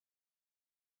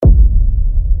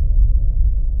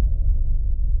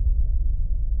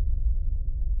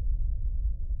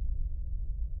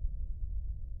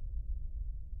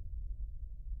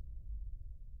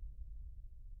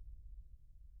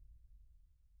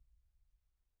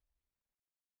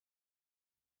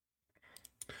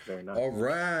Very nice. All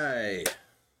right.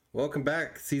 Welcome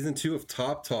back. Season 2 of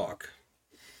Top Talk.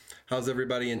 How's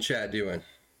everybody in chat doing?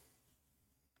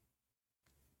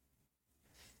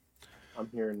 I'm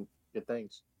hearing good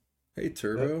things. Hey,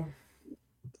 Turbo.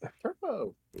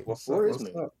 Turbo. What's Where up? is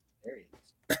What's me? up? There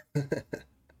he is.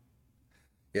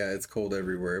 Yeah, it's cold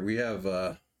everywhere. We have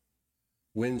a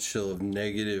wind chill of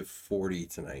 -40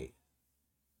 tonight.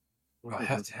 Well, I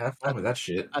have to have fun with that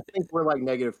shit. I think we're like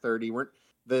 -30. We're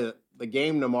the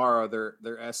game tomorrow.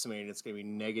 They're estimating it's going to be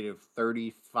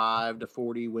 -35 to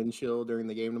 40 wind chill during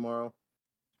the game tomorrow.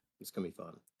 It's going to be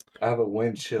fun. I have a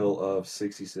wind chill of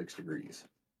 66 degrees.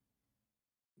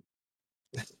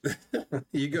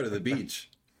 You go to the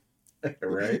beach.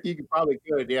 Right? You probably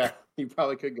could. Yeah, you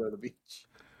probably could go to the beach.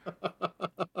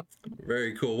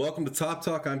 Very cool. Welcome to Top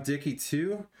Talk. I'm Dickie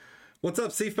too. What's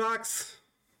up, C Fox?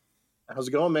 How's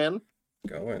it going, man?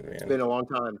 Going, man. It's been a long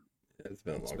time. It's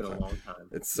been a It's long been time. a long time.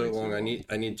 It's so Way too long. long.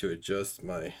 I need to adjust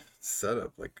my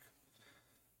setup. Like,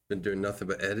 been doing nothing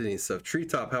but editing stuff.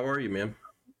 Treetop, how are you, man?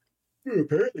 You're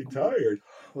apparently tired.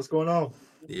 What's going on?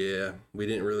 Yeah, we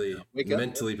didn't really Wake up.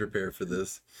 mentally prepare for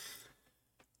this.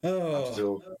 I'm Oh,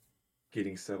 still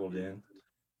getting settled in.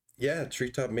 yeah,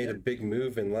 Treetop made a big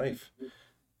move in life.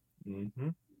 Mm-hmm.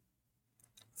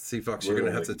 C Fox, you're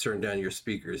gonna have to turn down your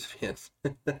speakers, man.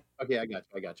 Okay, I got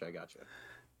you.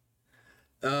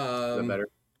 Is that better?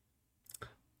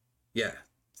 Yeah,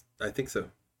 I think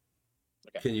so.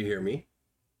 Okay. Can you hear me?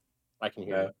 I can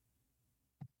hear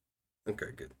you.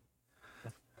 Okay, good.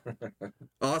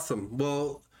 Awesome.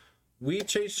 Well, we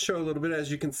changed the show a little bit. As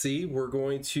you can see, we're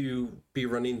going to be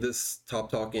running this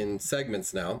Top Talk in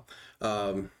segments now.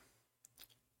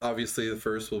 Obviously, the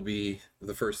first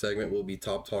segment will be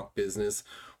Top Talk Business.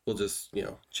 We'll just,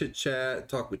 chit chat,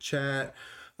 talk with chat,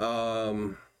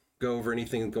 go over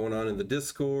anything going on in the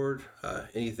Discord,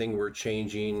 anything we're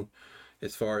changing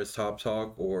as far as Top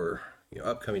Talk or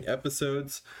upcoming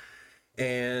episodes.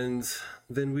 And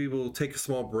then we will take a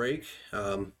small break,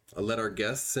 let our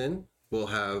guests in. We'll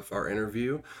have our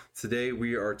interview. Today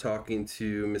we are talking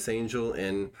to Miss Angel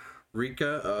and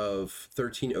Rika of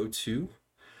 1302.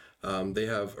 They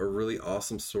have a really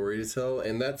awesome story to tell,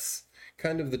 and that's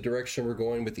kind of the direction we're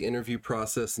going with the interview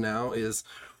process now. Is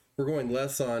we're going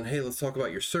less on, hey, let's talk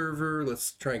about your server,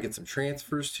 let's try and get some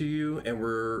transfers to you, and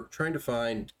we're trying to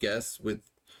find guests with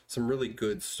some really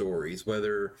good stories,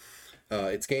 whether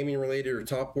it's gaming related or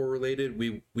Top War related.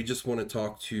 We just want to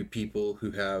talk to people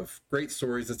who have great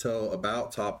stories to tell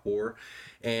about Top War,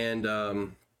 and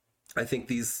I think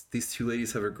these two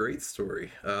ladies have a great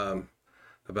story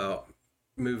about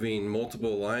moving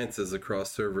multiple alliances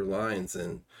across server lines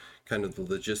and kind of the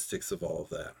logistics of all of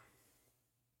that.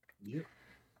 Yeah.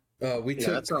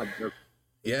 That's not.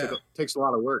 Yeah. Takes a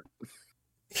lot of work.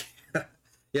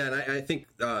 Yeah, and I think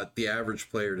the average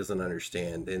player doesn't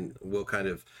understand, and we'll kind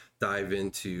of dive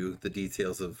into the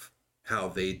details of how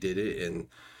they did it and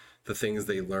the things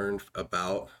they learned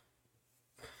about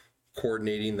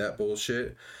coordinating that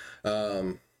bullshit.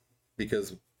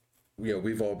 Because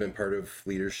we've all been part of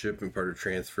leadership and part of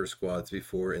transfer squads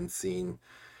before and seen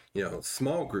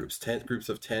small groups, 10 groups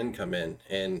of 10 come in,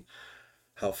 and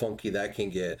how funky that can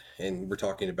get. And we're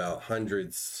talking about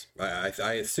hundreds.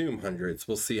 I assume hundreds.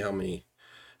 We'll see how many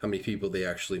people they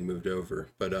actually moved over,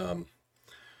 but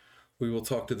we will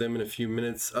talk to them in a few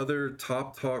minutes. Other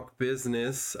Top Talk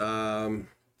business,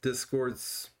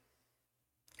 Discord's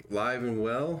live and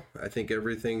well. I think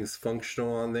everything's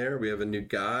functional on there. We have a new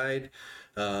guide.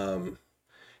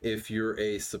 If you're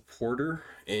a supporter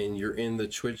and you're in the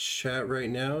Twitch chat right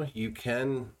now, you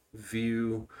can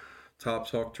view Top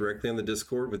Talk directly on the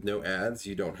Discord with no ads.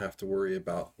 You don't have to worry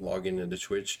about logging into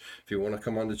Twitch. If you want to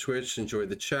come onto Twitch, enjoy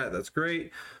the chat, that's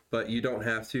great, but you don't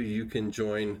have to. You can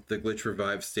join the Glitch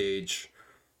Revive stage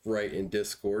right in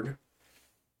Discord.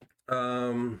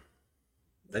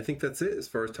 I think that's it as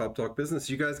far as Top Talk business.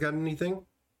 You guys got anything?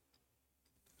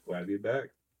 Glad to be back.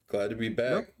 Glad to be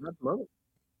back. Nope, not at the moment.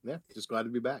 Yeah, just glad to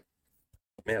be back.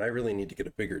 Man, I really need to get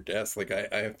a bigger desk. Like I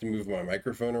have to move my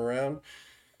microphone around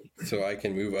so I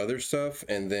can move other stuff,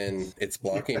 and then it's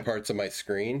blocking parts of my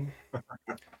screen. I'm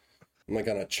like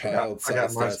on a child I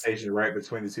got size my desk. station right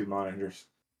between the two monitors.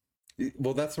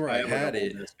 Well, that's where I had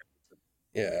it.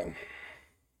 Yeah.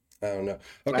 I don't know.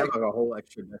 I Okay. have like a whole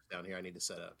extra desk down here I need to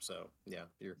set up. So yeah,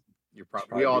 you're probably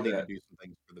probably we all do need that. to do some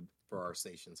things for our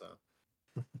stations, huh?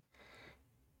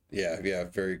 Yeah,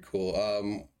 very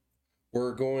cool.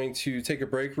 We're going to take a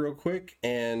break real quick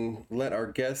and let our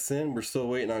guests in. We're still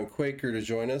waiting on Quaker to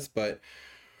join us, but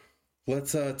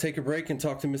let's take a break and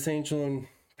talk to Miss Angel and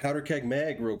Powder Keg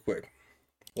Mag real quick.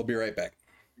 We'll be right back.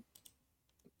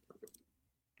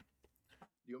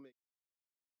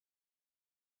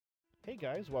 Hey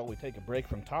guys, while we take a break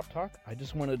from Top Talk, I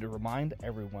just wanted to remind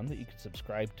everyone that you can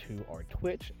subscribe to our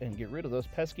Twitch and get rid of those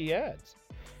pesky ads.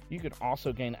 You can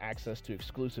also gain access to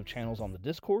exclusive channels on the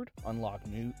Discord, unlock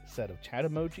new set of chat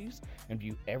emojis, and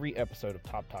view every episode of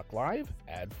Top Talk Live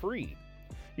ad-free.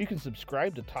 You can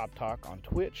subscribe to Top Talk on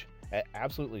Twitch at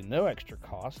absolutely no extra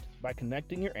cost by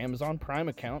connecting your Amazon Prime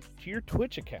account to your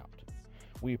Twitch account.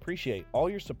 We appreciate all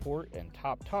your support, and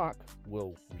Top Talk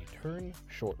will return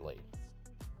shortly.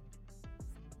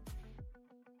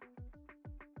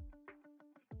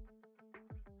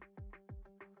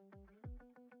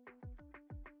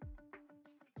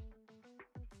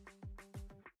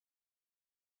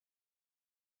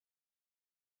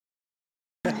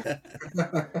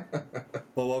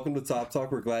 Well, welcome to Top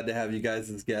Talk. We're glad to have you guys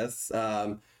as guests.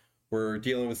 We're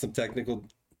dealing with some technical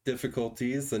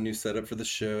difficulties, a new setup for the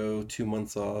show, 2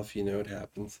 months off, it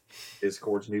happens.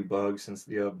 Discord's new bugs since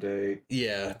the update.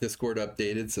 Yeah, Discord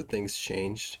updated, so things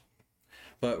changed.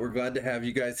 But we're glad to have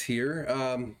you guys here.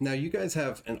 Now, you guys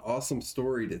have an awesome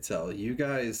story to tell. You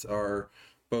guys are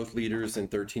both leaders in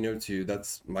 1302.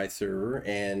 That's my server,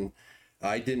 and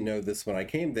I didn't know this when I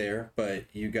came there, but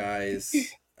you guys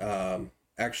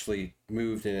actually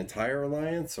moved an entire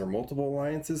alliance or multiple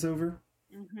alliances over?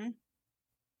 Mm-hmm.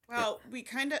 Well, we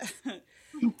kind of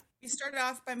we started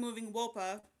off by moving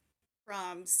Wopa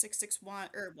from 661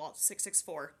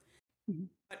 664,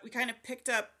 but we kind of picked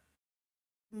up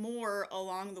more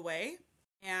along the way.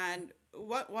 And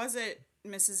what was it,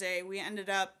 Mrs. A? We ended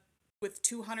up with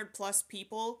 200 plus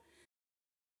people.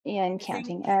 And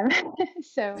counting.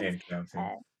 So And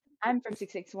counting. I'm from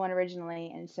 661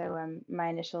 originally, and so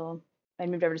I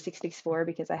moved over to 664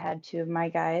 because I had two of my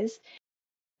guys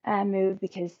move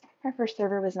because our first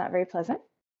server was not very pleasant,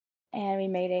 and I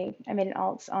made an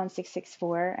alt on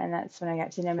 664, and that's when I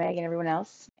got to know Meg and everyone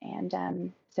else,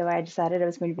 and so I decided I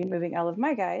was going to be moving all of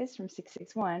my guys from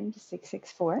 661 to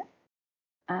 664.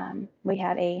 We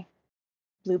had a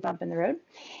blue bump in the road,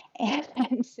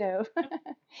 and so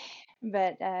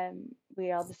but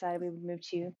we all decided we would move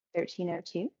to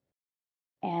 1302,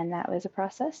 and that was a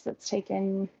process that's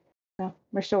taken. Well,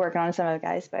 we're still working on some of the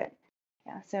guys, but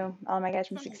yeah. So all of my guys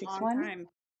from It's been a 661. long time.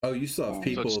 Oh, you still have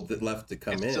people that left to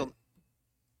come in. still-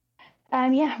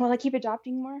 Yeah. Well, I keep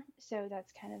adopting more, so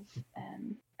that's kind of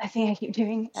a thing I keep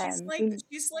doing.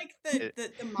 She's like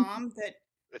the mom that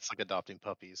It's like adopting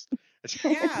puppies.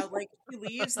 yeah, like she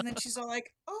leaves and then she's all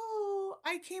like, "Oh,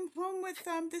 I came home with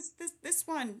this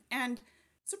one, and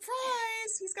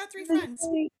surprise, he's got 3 friends."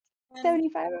 And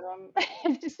 75 of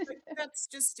them. that's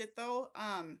just it, though.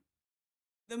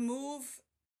 The move,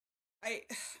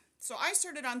 so I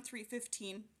started on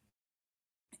 315,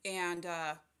 and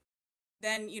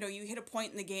then you hit a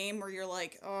point in the game where you're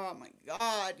like, "Oh my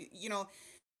god,"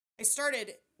 I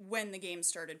started when the game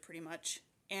started, pretty much,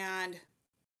 and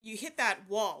you hit that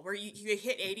wall where you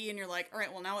hit 80 and you're like, all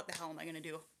right, well, now what the hell am I going to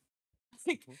do?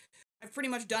 Like, I've pretty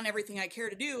much done everything I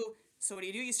care to do. So what do?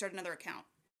 You start another account.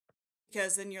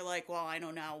 Because then you're like, well, I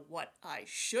know now what I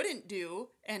shouldn't do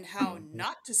and how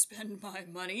not to spend my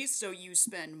money. So you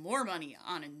spend more money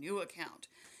on a new account,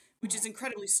 which is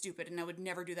incredibly stupid. And I would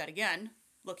never do that again,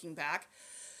 looking back.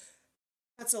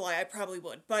 That's a lie. I probably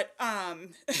would. But my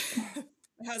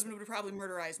husband would probably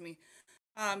murderize me.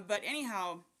 But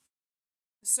anyhow,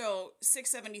 so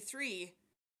 673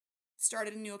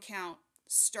 started a new account,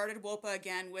 started Wopa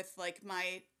again with like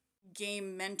my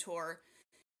game mentor,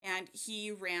 and he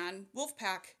ran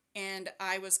Wolfpack, and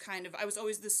I was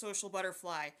always the social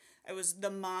butterfly. I was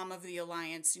the mom of the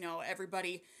alliance,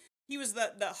 everybody. He was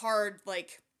the hard,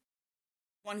 like,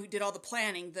 one who did all the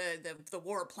planning, the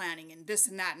war planning and this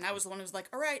and that, and I was the one who was like,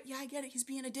 all right, yeah, I get it, he's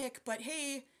being a dick, but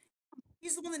hey,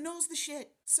 he's the one that knows the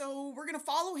shit, so we're gonna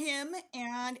follow him,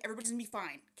 and everybody's gonna be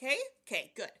fine. Okay,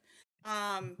 good.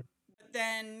 But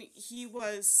then he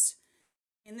was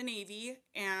in the Navy,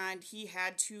 and he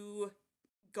had to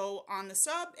go on the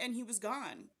sub, and he was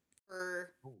gone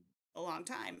for a long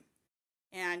time.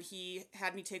 And he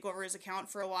had me take over his account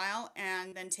for a while,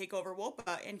 and then take over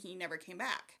Wopa, and he never came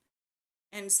back.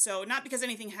 And so, not because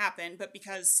anything happened, but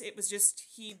because it was just,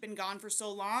 he'd been gone for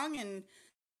so long, and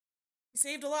he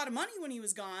saved a lot of money when he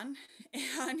was gone,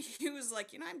 and he was like,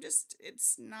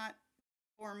 it's not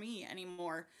for me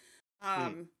anymore.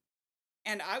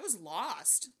 And I was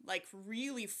lost, like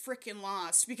really freaking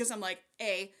lost, because I'm like,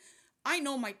 I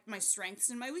know my strengths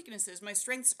and my weaknesses. My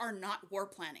strengths are not war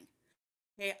planning.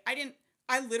 Okay,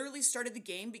 I literally started the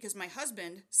game because my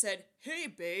husband said, hey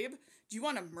babe, do you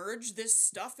want to merge this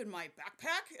stuff in my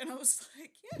backpack? And I was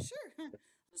like, yeah, sure. I'll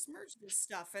just merge this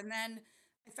stuff. And then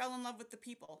I fell in love with the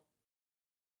people.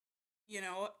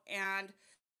 And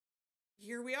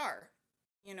here we are.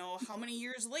 you know, how many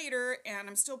years later, and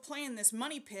I'm still playing this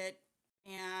money pit,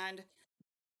 and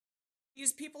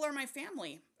these people are my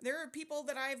family. There are people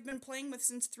that I've been playing with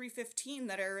since 315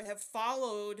 that have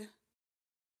followed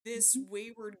this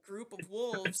wayward group of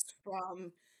wolves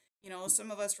from, you know, some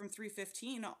of us from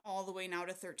 315 all the way now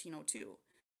to 1302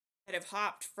 that have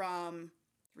hopped from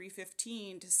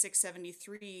 315 to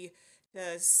 673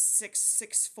 to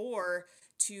 664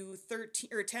 to 13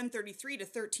 or 1033 to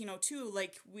 1302.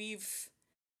 Like,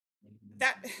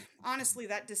 that honestly,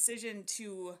 that decision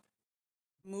to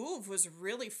move was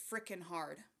really freaking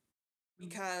hard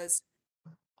because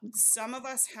some of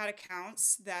us had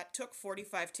accounts that took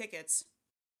 45 tickets.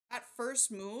 That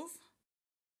first move,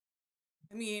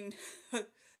 I mean,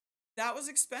 that was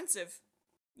expensive.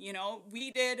 You know, we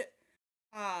did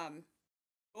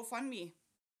GoFundMe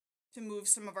to move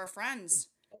some of our friends.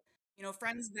 You know,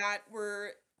 friends that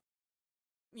were,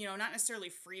 you know, not necessarily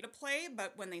free to play,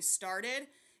 but when they started,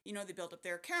 you know, they built up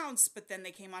their accounts, but then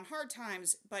they came on hard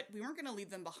times, but we weren't going to leave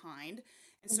them behind.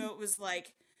 And so it was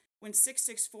like when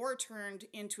 664 turned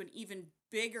into an even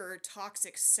bigger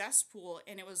toxic cesspool,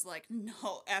 and it was like,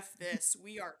 no, F this.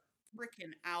 We are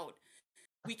freaking out.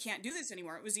 We can't do this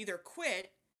anymore. It was either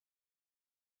quit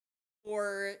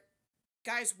or,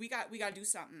 guys, we got to do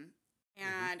something.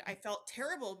 And I felt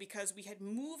terrible because we had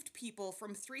moved people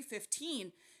from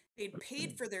 315. They'd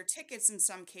paid for their tickets in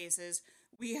some cases.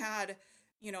 We had,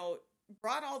 you know,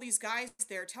 brought all these guys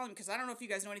there telling, because I don't know if you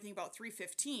guys know anything about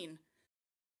 315,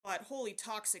 but holy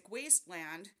toxic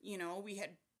wasteland, you know, we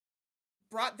had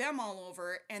brought them all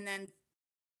over, and then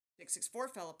 664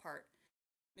 fell apart.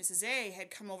 Mrs. A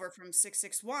had come over from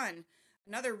 661,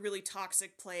 another really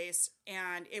toxic place,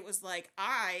 and it was like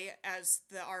I, as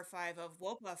the R5 of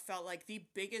WOPA, felt like the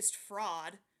biggest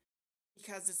fraud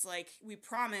because it's like we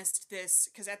promised this,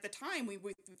 because at the time we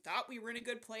thought we were in a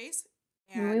good place,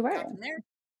 and We were. got from there, It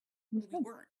was we good.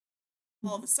 weren't.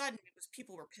 All of a sudden, it was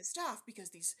people were pissed off because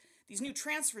these new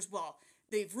transfers, well,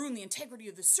 they've ruined the integrity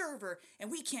of the server, and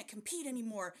we can't compete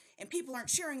anymore, and people aren't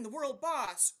sharing the world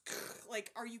boss.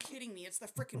 Like, are you kidding me? It's the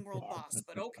freaking world boss,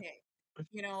 but okay.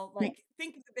 You know, like,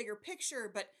 think of the bigger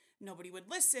picture, but nobody would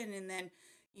listen, and then,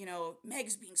 you know,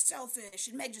 Meg's being selfish,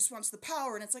 and Meg just wants the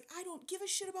power, and it's like, I don't give a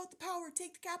shit about the power,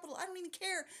 take the capital, I don't even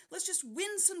care, let's just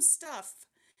win some stuff.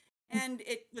 And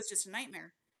it was just a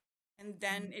nightmare. And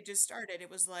then it just started. It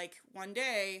was like one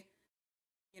day,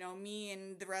 you know, me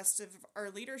and the rest of our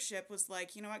leadership was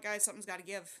like, you know what, guys, something's got to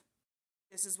give.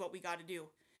 This is what we got to do.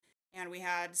 And we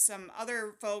had some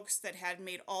other folks that had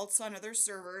made alts on other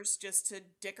servers just to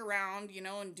dick around, you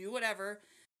know, and do whatever.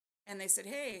 And they said,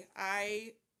 hey,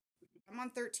 I'm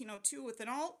on 1302 with an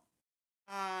alt.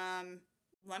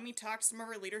 Let me talk to some of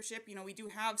our leadership. You know, we do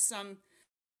have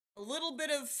a little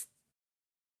bit of,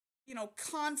 you know,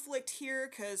 conflict here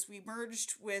because we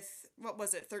merged with, what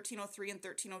was it, 1303 and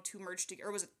 1302 merged together,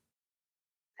 or was it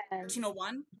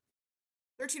 1301?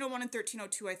 1301 and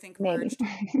 1302, I think, Maybe. merged.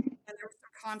 And there was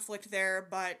some conflict there,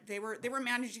 but they were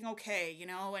managing okay, you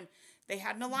know, and they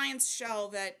had an alliance shell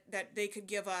that they could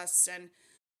give us, and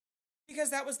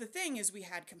because that was the thing, is we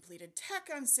had completed tech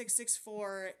on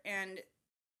 664, and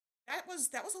that was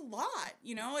a lot,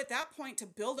 you know, at that point to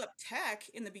build up tech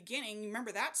in the beginning.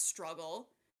 Remember that struggle,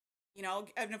 you know,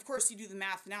 and of course you do the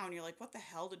math now and you're like, what the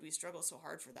hell did we struggle so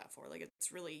hard for that for? Like,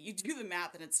 it's really, you do the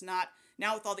math and it's not,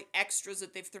 now with all the extras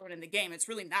that they've thrown in the game, it's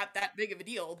really not that big of a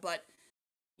deal. But,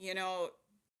 you know,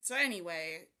 so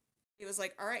anyway, it was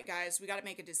like, all right, guys, we got to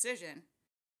make a decision.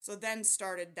 So then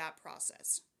started that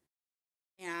process.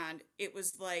 And it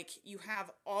was like, you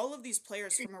have all of these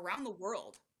players from around the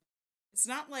world. It's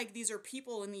not like these are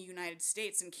people in the United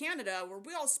States and Canada where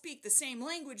we all speak the same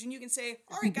language and you can say,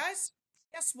 all right, guys,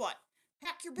 guess what?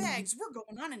 Pack your bags. We're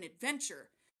going on an adventure.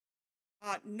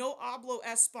 No hablo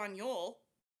español.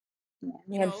 Yeah,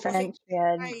 we You had know, like, French, we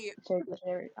had I, Turkish,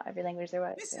 every language there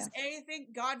was. Mrs. Yeah. A,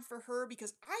 thank God for her,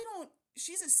 because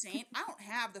she's a saint. I don't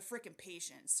have the freaking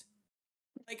patience.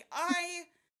 Like,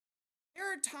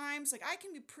 there are times, like, I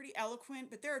can be pretty eloquent,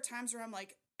 but there are times where I'm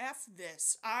like, F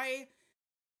this. I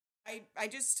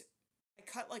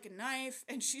cut like a knife,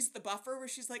 and she's the buffer where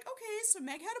she's like, okay, so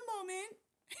Meg had a moment.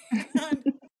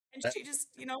 And she just,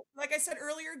 you know, like I said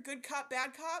earlier, good cop,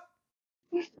 bad cop.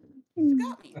 You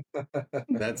got me.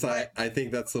 That's I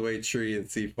think that's the way Tree and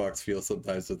Sea Fox feel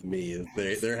sometimes with me.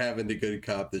 Is they're having to good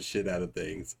cop the shit out of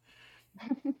things.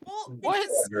 Well, What?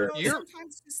 because, you know, You're-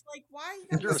 sometimes just like, why you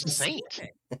gotta You're be a so saint.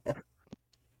 specific?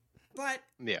 But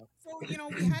Yeah. so, you know,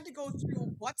 we had to go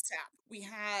through WhatsApp. We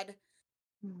had,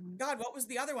 God, what was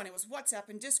the other one? It was WhatsApp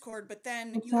and Discord, but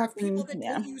then you have people that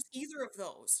don't use either of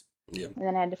those. Yeah. And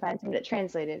then I had to find someone that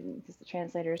translated because the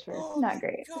translators were Oh not my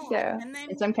great. God. So And then,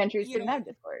 in some countries you couldn't know, have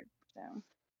Discord. So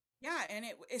yeah, and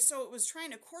so it was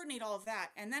trying to coordinate all of that,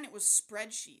 and then it was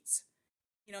spreadsheets.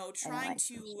 You know, I don't trying like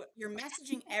to you're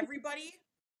messaging everybody,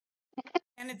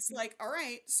 and it's like, all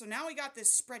right, so now we got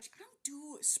this spreadsheet. I don't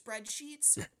do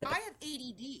spreadsheets. I have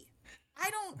ADD.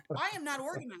 I am not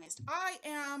organized.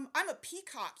 I'm a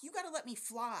peacock. You got to let me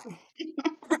fly.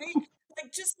 Right?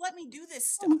 Like, just let me do this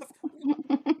stuff.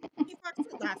 Peacocks,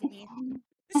 don't laugh at me.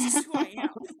 This is who I am.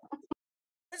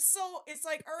 So it's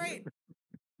like, all right,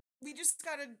 we just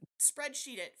gotta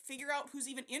spreadsheet it, figure out who's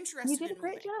even You interested did a in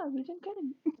great moving. job. You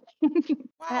did good.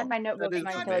 I had Wow, my notebook That and is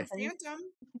my thank God for amazing. skeletons. Phantom.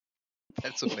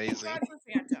 That's Thank amazing. God for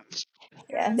Phantom.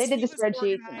 Yeah, they Because did he the was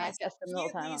spreadsheets and I organized. tested them the He whole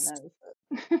at time on least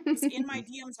was those. in my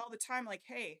DMs all the time, like,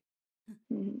 hey,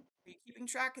 Mhm. are you keeping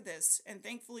track of this? And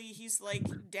thankfully he's like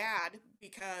dad,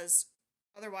 because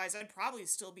otherwise I'd probably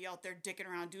still be out there dicking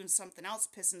around doing something else,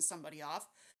 pissing somebody off.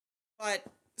 But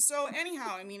so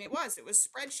anyhow, I mean, it was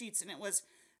spreadsheets, and it was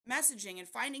messaging and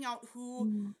finding out who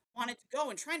Mm. wanted to go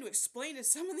and trying to explain to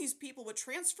some of these people what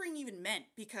transferring even meant,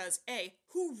 because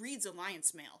who reads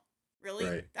Alliance mail? Really?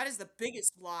 Right. That is the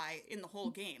biggest lie in the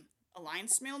whole game.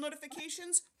 Alliance mail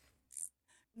notifications?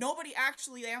 Nobody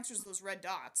actually answers those red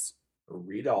dots.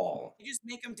 Read all. You just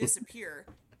make them disappear.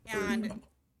 And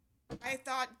I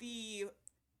thought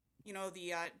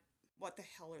what the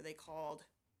hell are they called?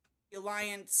 The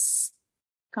Alliance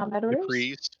Combat orders?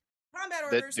 Decrees combat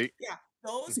that orders. do Yeah,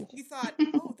 those. You thought,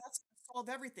 oh, that's gonna solve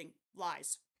everything.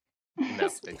 Lies. no,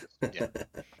 Lies. they just That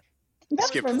was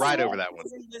skipped for right me. over that one.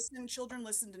 Children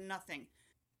listen to nothing.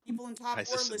 People in top I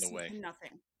war just in the listen way. to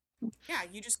nothing. Yeah,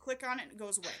 you just click on it and it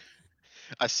goes away.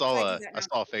 I saw I do a that I now.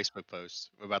 saw a Facebook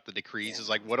post about the decrees. Yeah. It's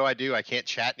like, what do I do? I can't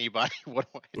chat anybody. What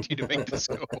do I do to make this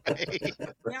go away?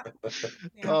 Yeah.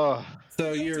 Yeah. Oh,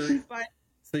 So Guilty, but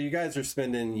you guys are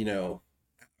spending,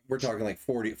 we're talking like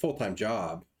 40 full-time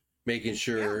job, making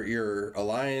sure your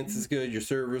alliance is good, your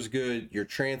server's good, you're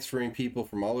transferring people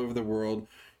from all over the world.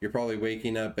 You're probably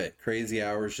waking up at crazy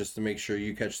hours just to make sure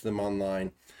you catch them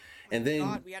online. And then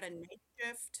God, we had a night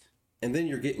shift. and then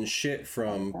you're getting shit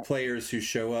from players who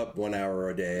show up 1 hour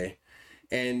a day.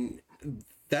 And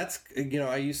that's,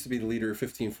 I used to be the leader of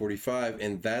 1545,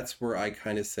 and that's where I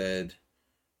kind of said,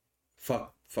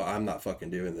 fuck, I'm not fucking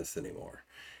doing this anymore.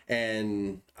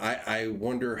 And I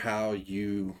wonder how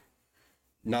you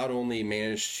not only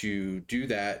managed to do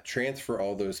that, transfer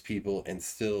all those people, and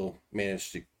still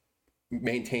manage to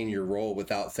maintain your role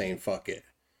without saying fuck it.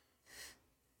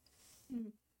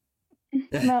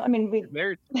 Well, I mean, we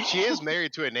married. She is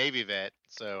married to a Navy vet,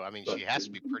 so I mean, she has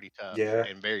to be pretty tough Yeah.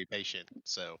 and very patient.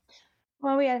 So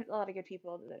well, we had a lot of good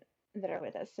people that are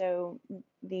with us. So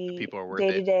the people are worth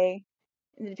day to it. day,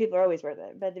 the people are always worth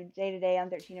it. But the day to day on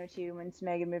 1302, when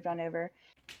Smeg had moved on over,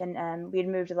 then we had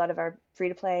moved a lot of our free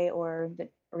to play, or that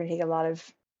we're gonna take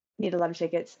need a lot of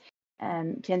tickets.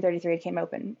 1033 came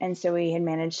open, and so we had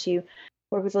managed to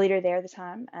work with the leader there at the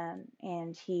time,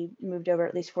 and he moved over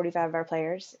at least 45 of our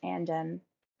players. And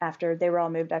after they were all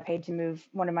moved, I paid to move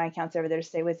one of my accounts over there to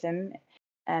stay with them,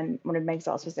 and one of Meg's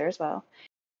also was there as well.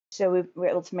 So we were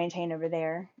able to maintain over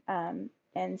there.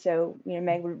 And so,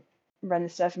 Meg would run the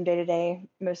stuff from day to day,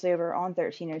 mostly over on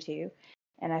 1302.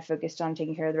 And I focused on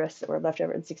taking care of the rest that were left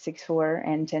over in 664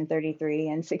 and 1033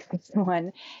 and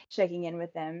 661, checking in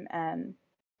with them.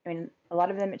 I mean, a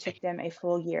lot of them, it took them a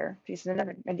full year because none of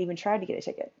them had even tried to get a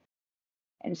ticket.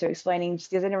 And so explaining, just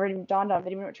because it never even dawned on them, they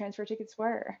didn't even know what transfer tickets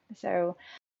were. So,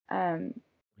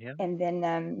 Yeah. and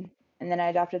then I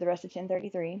adopted the rest of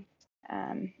 1033.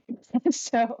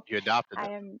 So You adopted I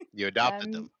them. am, You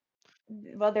adopted them.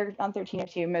 well, they're on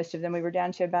 1302, most of them. We were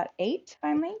down to about 8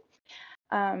 finally.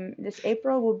 This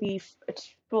April will be,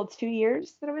 it's 2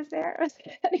 years that I was there. I was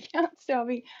at that account, so I'll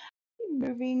be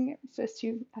moving, supposed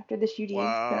to, after this UD, so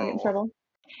I don't get in Wow. trouble.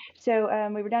 So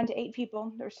we were down to 8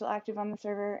 people that were still active on the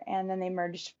server, and then they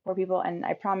merged 4 people. And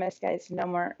I promise, guys, no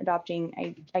more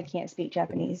adopting. I can't speak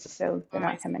Japanese, so they're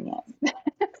not Guys, coming yet.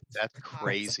 That's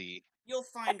crazy. you'll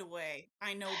find a way.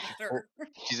 I know better.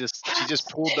 She just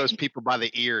pulled those people by the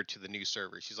ear to the new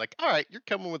server. She's like, "All right, you're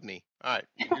coming with me. All right,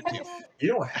 you're too." Well, You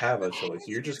don't have a the choice. thing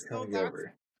You're is, just though, coming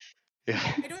over. Yeah.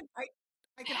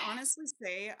 I can honestly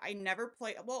say I never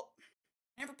play. Well,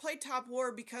 I never played Top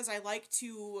War because I like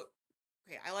to.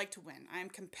 Okay, I like to win. I'm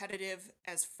competitive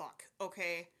as fuck.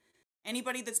 Okay,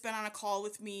 anybody that's been on a call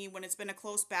with me when it's been a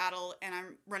close battle and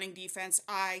I'm running defense,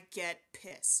 I get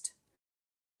pissed.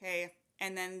 Okay,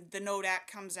 and then the NODAC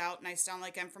comes out and I sound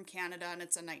like I'm from Canada and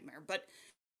it's a nightmare. But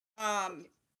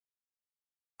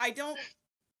I don't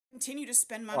continue to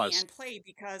spend money Pause. and play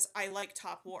because I like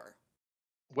Top War.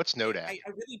 What's Nodak? I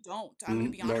really don't. I'm gonna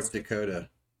be honest. North Dakota.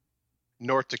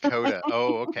 North Dakota.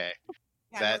 Oh, okay.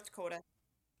 Yeah, that- North Dakota.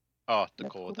 Oh,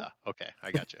 Dakota. Okay,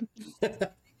 I got you.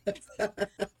 But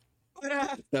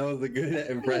That was a good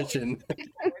impression.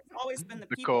 it's always been the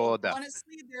people. Dakota.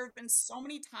 Honestly, there have been so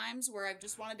many times where I've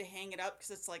just wanted to hang it up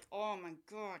because it's like, oh my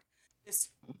god, this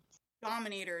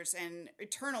Dominators and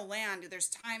Eternal Land. There's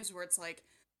times where it's like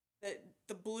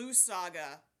the Blue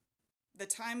Saga, the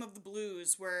time of the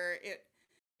Blues, where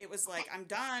it was like, I'm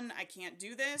done. I can't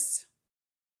do this.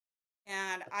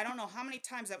 And I don't know how many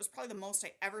times, that was probably the most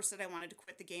I ever said I wanted to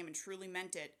quit the game and truly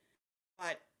meant it.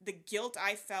 But the guilt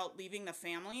I felt leaving the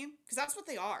family, because that's what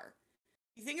they are.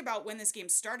 You think about when this game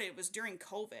started, it was during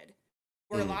COVID,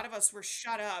 where a lot of us were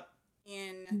shut up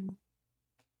in,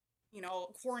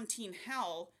 quarantine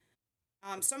hell.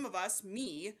 Some of us,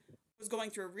 me, was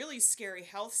going through a really scary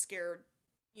health scare,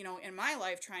 in my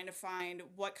life, trying to find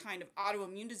what kind of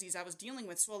autoimmune disease I was dealing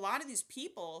with. So a lot of these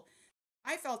people,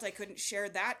 I felt I couldn't share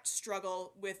that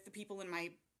struggle with the people in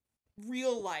my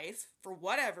real life for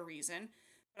whatever reason,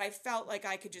 but I felt like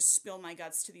I could just spill my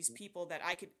guts to these people that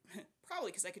I could,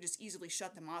 probably because I could just easily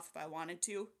shut them off if I wanted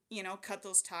to, cut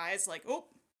those ties, like, oh,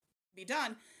 be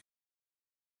done.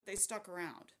 They stuck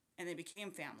around and they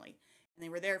became family and they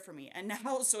were there for me. And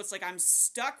now, so it's like I'm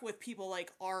stuck with people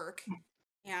like Ark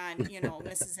and,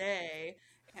 Mrs. A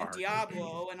and Ark.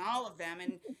 Diablo and all of them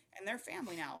and they're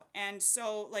family now. And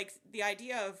so, like, the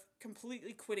idea of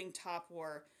completely quitting Top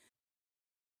War,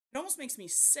 it almost makes me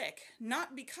sick,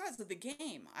 not because of the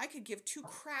game. I could give two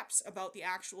craps about the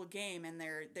actual game and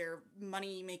their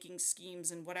money-making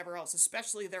schemes and whatever else,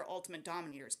 especially their Ultimate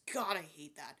Dominators. God, I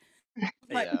hate that.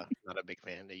 But Yeah, not a big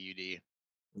fan of UD.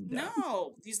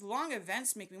 no, these long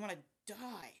events make me want to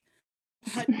die.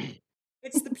 But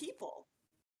it's the people.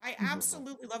 I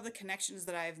absolutely love the connections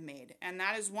that I've made, and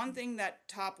that is one thing that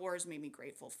Top War has made me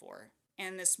grateful for.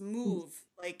 And this move,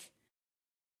 like,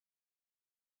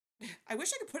 I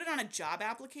wish I could put it on a job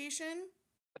application,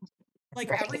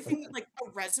 like Right. everything, like a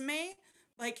resume.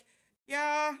 Like,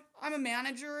 yeah, I'm a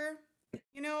manager, Of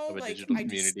a like digital I do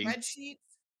community. spreadsheets,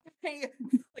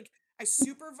 like I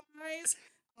supervise,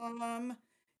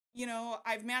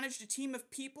 I've managed a team of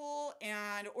people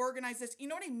and organized this. You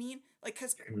know what I mean? Like,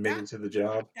 because Committed to the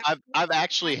job. I've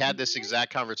actually had this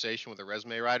exact conversation with a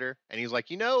resume writer, and he's like,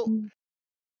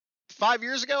 5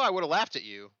 years ago I would have laughed at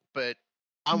you, but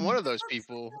I'm one of those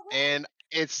people, and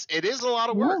it is a lot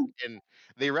of work, and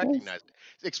they recognize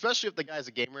it, especially if the guy's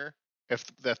a gamer. If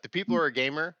the people are a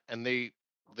gamer and they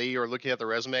are looking at the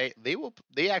resume,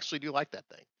 they actually do like that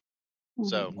thing.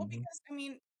 So Well,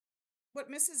 because what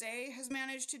Mrs. A has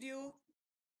managed to do,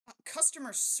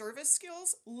 customer service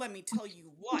skills, let me tell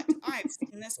you what, I've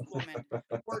seen this woman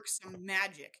work some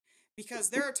magic. Because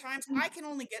there are times I can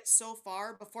only get so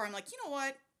far before I'm like, you know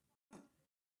what?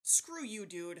 Screw you,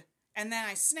 dude. And then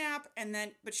I snap,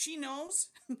 but she knows.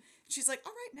 She's like,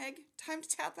 all right, Meg, time to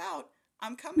tap out.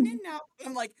 I'm coming in now.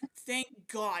 I'm like, thank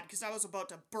God, because I was about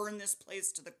to burn this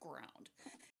place to the ground.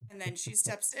 And then she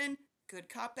steps in, good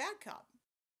cop, bad cop.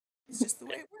 It's just the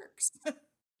way it works.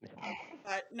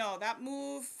 But no, that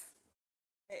move,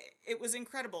 it was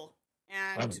incredible.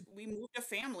 And we moved a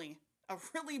family, a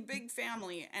really big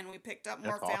family, and we picked up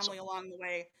more That's family along the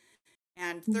way.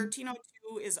 And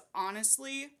 1302 is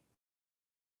honestly,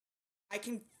 I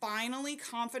can finally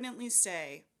confidently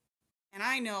say, and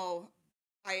I know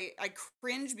I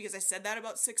cringe because I said that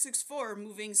about 664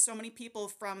 moving so many people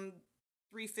from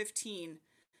 315.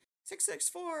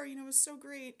 664, was so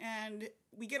great, and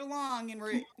we get along, and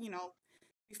we're,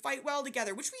 we fight well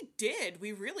together, which we did.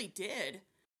 We really did.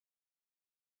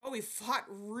 Oh, we fought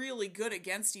really good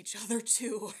against each other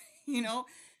too.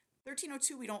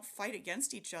 1302, we don't fight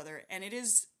against each other, and it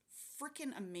is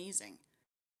freaking amazing.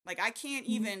 Like, I can't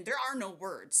even, there are no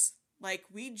words. Like,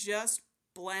 we just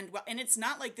blend well. And it's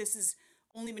not like this has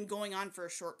only been going on for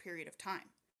a short period of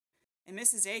time. And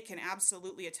Mrs. A can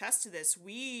absolutely attest to this.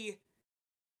 We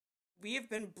have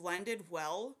been blended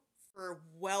well for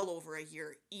well over a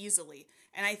year, easily.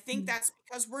 And I think that's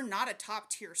because we're not a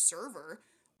top tier server.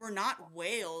 We're not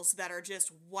whales that are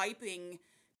just wiping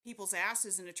people's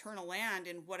asses in Eternal Land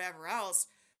and whatever else.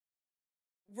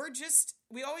 What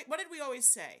did we always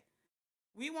say?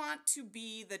 We want to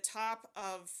be the top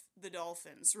of the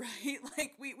dolphins, right?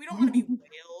 Like, we don't want to be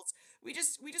whales. We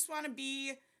just want to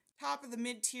be top of the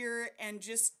mid tier, and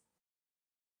just,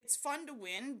 it's fun to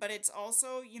win, but it's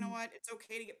also, you know what? It's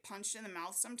okay to get punched in the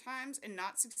mouth sometimes and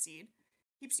not succeed.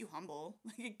 Keeps you humble.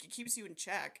 Like, it keeps you in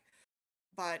check.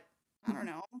 But I don't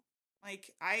know.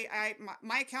 Like,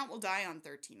 my account will die on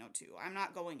 1302. I'm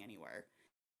not going anywhere.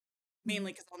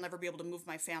 mainly because I'll never be able to move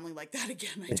my family like that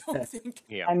again. I don't think.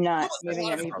 Yeah. I'm not That's a moving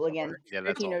lot our of people again. work. Yeah,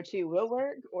 that's all. 1302 will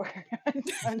work, or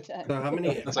I'm done. So how many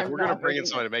It's like I'm we're gonna not bring in moving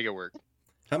someone to make it work.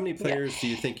 players do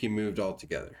you think you moved all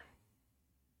together?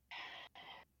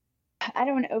 I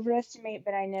don't want to overestimate,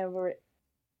 but I know we're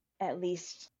at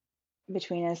least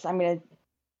between us. I'm gonna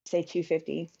say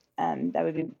 250. That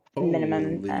would be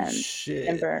minimum. Holy shit!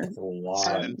 Number. That's a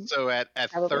lot. So at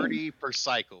Probably. 30 per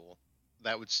cycle,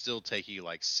 that would still take you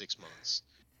like 6 months.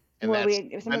 And Well,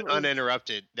 that's some of it was-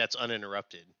 uninterrupted. That's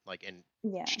uninterrupted, like, and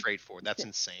yeah. straightforward. That's So-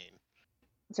 insane.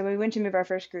 So we went to move our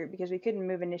first group because we couldn't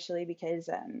move initially because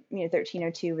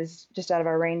 1302 was just out of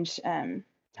our range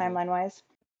timeline wise.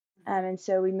 And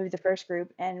so we moved the first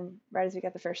group, and right as we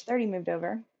got the first 30 moved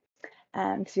over,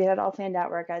 because we had it all planned out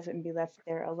where our guys wouldn't be left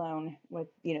there alone with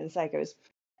the psychos.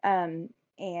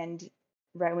 And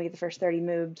right when we get the first 30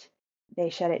 moved, they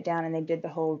shut it down and they did the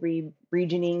whole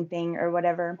regioning thing or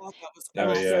whatever. Oh, that was Oh,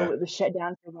 awful. yeah. So it was shut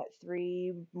down for what,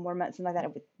 3 more months, something like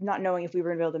that, with not knowing if we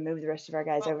were going to be able to move the rest of our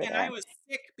guys Well, over and there. I was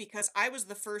sick because I was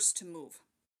the first to move.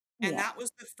 And Yeah. that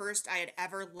was the first I had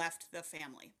ever left the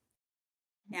family.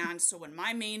 And so when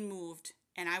my main moved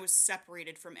and I was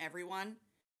separated from everyone,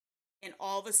 and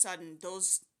all of a sudden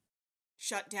those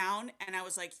shut down, and I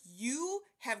was like, you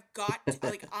have got to,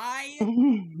 like, Yeah,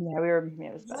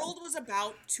 it was bad. world was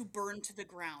about to burn to the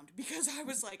ground because I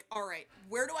was like, all right,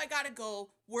 where do I gotta go?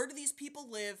 Where do these people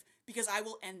live? Because I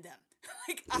will end them.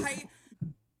 Like,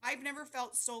 I've never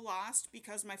felt so lost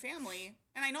because my family,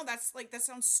 and I know that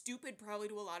sounds stupid probably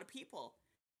to a lot of people,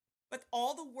 but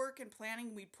all the work and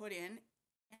planning we put in,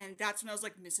 and that's when I was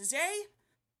like, Mrs. A,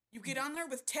 you get on there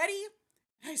with Teddy.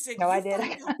 And I said, No, you I did.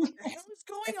 find out what the hell is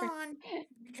going on,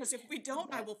 because if we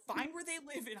don't, I will find where they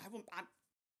live, and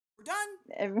we're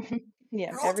done.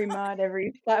 We're all Every done. mod,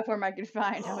 every platform I could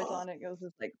find, I was on it. It was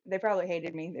just like, they probably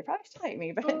hated me. They probably still hate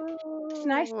me, but just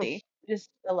nicely, just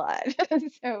a lot.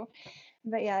 So,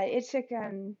 but yeah, it took,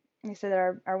 like I said,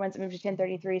 our ones that moved to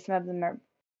 1033, some of them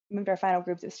moved our final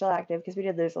group that's still active, because we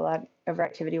did lose a lot over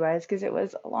activity wise, because it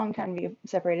was a long time to be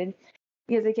separated,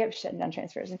 because they kept shutting down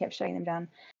transfers and kept shutting them down.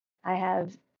 I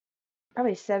have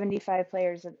probably 75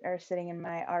 players that are sitting in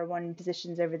my R1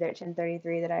 positions over there at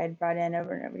 1033 that I had brought in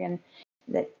over and over again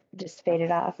that just faded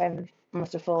off. I have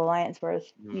almost a full alliance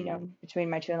worth, between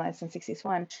my 2 alliances and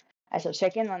 661. I shall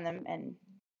check in on them, and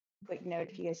quick note,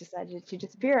 if you guys decided to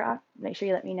disappear, make sure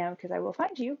you let me know, because I will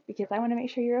find you, because I want to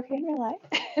make sure you're okay in real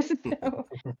life. So,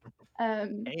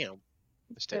 Damn.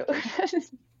 so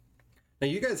Now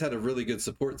you guys had a really good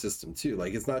support system too.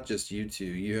 Like, it's not just you two.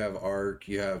 You have Ark,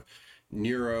 you have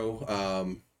Nero,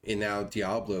 and now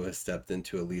Diablo has stepped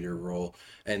into a leader role,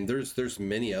 and there's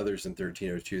many others in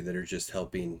 1302 that are just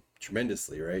helping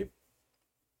tremendously, right?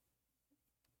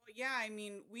 Well, yeah, I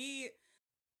mean, we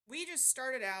just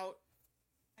started out.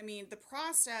 I mean, the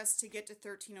process to get to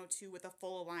 1302 with a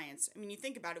full alliance. I mean, you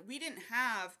think about it. We didn't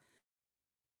have.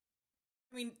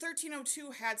 I mean,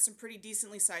 1302 had some pretty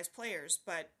decently sized players,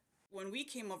 but when we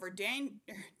came over,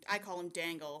 I call him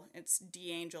Dangle. It's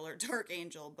D-Angel or Dark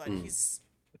Angel, but he's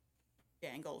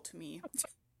Dangle to me.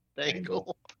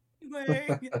 Dangle.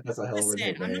 Anyway, That's a hell of a listen, I'm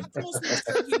nickname. not the most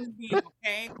mature human being,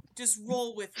 okay? Just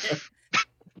roll with it.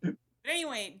 But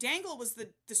anyway, Dangle was the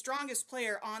strongest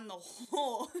player on the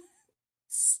whole.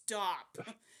 Stop.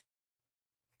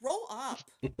 Grow up.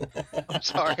 I'm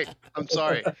sorry.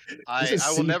 This is I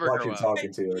will Steve never Buck grow you're up.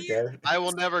 talking to, okay? I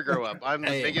will never grow up. I'm the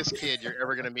Hey. biggest kid you're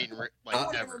ever gonna meet in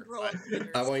I'll never ever. grow up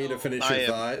either, I want you to so- finish I your am-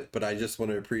 thought, but I just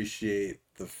want to appreciate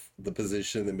the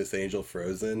position that Miss Angel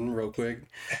frozen real quick.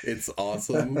 It's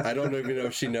awesome. I don't even know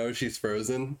if she knows she's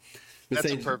frozen. Miss That's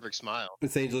a Angel, perfect smile.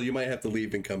 Miss Angel, you might have to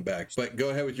leave and come back. But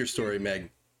go ahead with your story, Meg.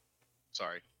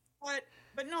 Sorry.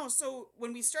 But no, so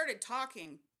when we started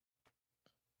talking,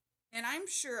 and I'm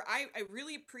sure I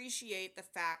really appreciate the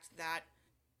fact that,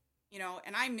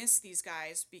 and I miss these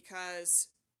guys because,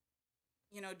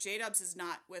 J-Dubs is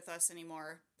not with us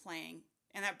anymore playing,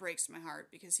 and that breaks my heart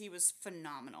because he was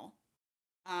phenomenal.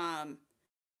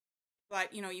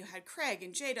 But, you had Craig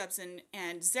and J-Dubs and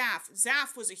Zaf.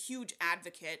 Zaf was a huge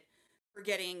advocate for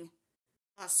getting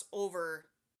us over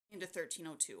into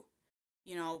 1302.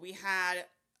 We had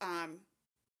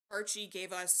Archie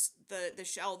gave us the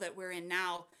shell that we're in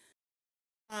now.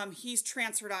 He's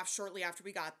transferred off shortly after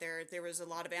we got there. There was a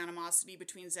lot of animosity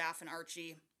between Zaf and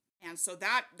Archie. And so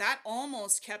that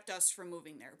almost kept us from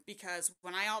moving there, because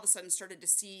when I all of a sudden started to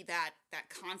see that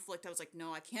conflict, I was like,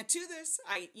 no, I can't do this.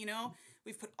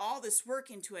 We've put all this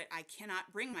work into it. I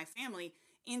cannot bring my family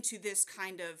into this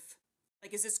kind of,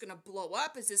 like, is this going to blow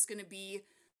up? Is this going to be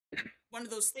one of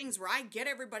those things where I get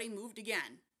everybody moved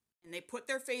again and they put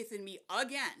their faith in me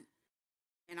again?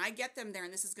 and I get them there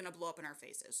and this is going to blow up in our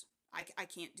faces. I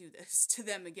can't do this to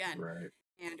them again. Right.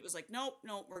 And it was like, nope,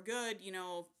 we're good.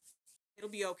 It'll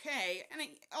be okay. And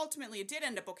ultimately it did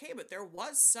end up okay, but there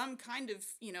was some kind of,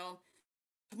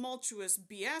 tumultuous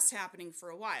BS happening for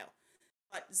a while.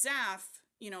 But Zaf,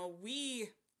 we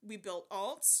built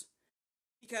alts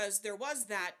because there was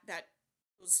that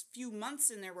those few months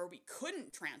in there where we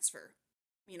couldn't transfer,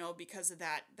 because of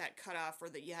that cutoff, or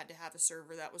that you had to have a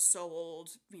server that was so old,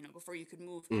 before you could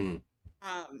move.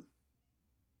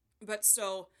 But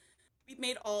so we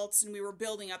made alts and we were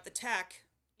building up the tech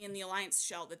in the Alliance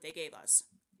shell that they gave us.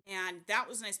 And that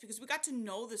was nice because we got to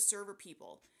know the server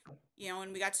people,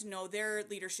 and we got to know their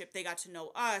leadership. They got to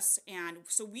know us. And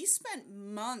so we spent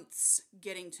months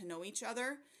getting to know each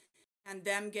other and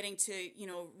them getting to,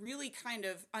 really kind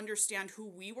of understand who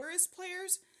we were as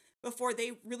players before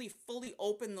they really fully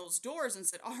opened those doors and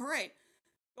said, all right,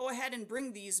 go ahead and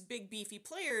bring these big beefy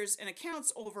players and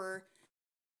accounts over,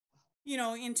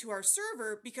 into our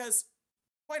server, because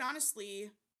quite honestly,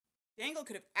 Dangle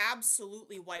could have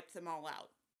absolutely wiped them all out.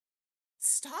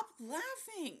 Stop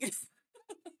laughing.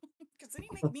 Because then you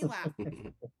make me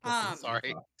laugh.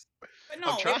 Sorry. But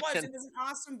no, it was an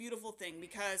awesome, beautiful thing,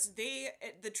 because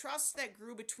the trust that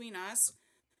grew between us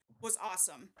was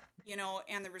awesome,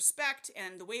 and the respect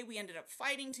and the way we ended up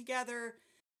fighting together.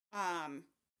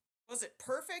 Was it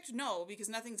perfect? No, because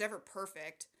nothing's ever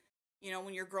perfect.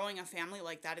 When you're growing a family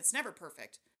like that, it's never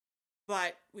perfect.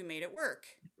 But we made it work.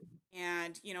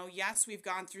 And, yes, we've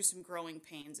gone through some growing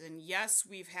pains. And yes,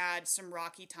 we've had some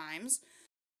rocky times.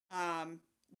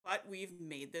 But we've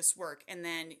made this work. And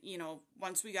then,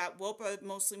 once we got Wopa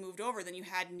mostly moved over, then you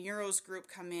had Nero's group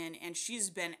come in. And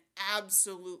she's been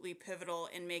absolutely pivotal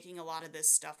in making a lot of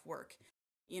this stuff work.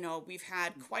 We've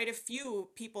had quite a few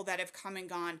people that have come and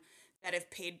gone that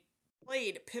have played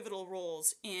pivotal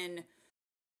roles in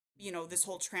this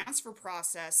whole transfer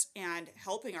process and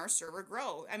helping our server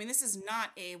grow. I mean, this is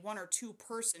not a 1 or 2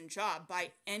 person job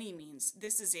by any means.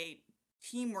 This is a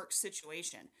teamwork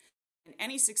situation. And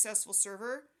any successful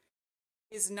server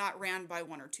is not ran by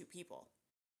 1 or 2 people.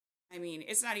 I mean,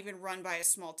 it's not even run by a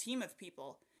small team of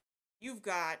people.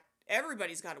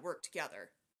 Everybody's got to work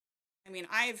together. I mean,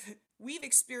 we've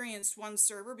experienced one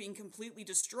server being completely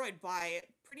destroyed by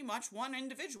pretty much one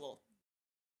individual.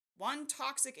 One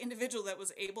toxic individual that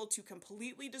was able to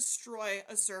completely destroy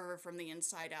a server from the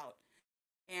inside out.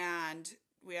 And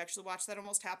we actually watched that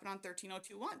almost happen on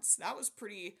 1302 once. That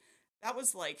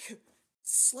was like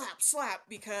slap,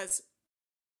 because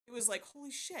it was like, holy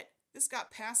shit, this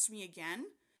got past me again,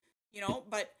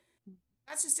 but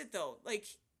that's just it though. Like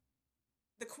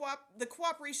the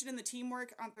cooperation and the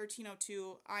teamwork on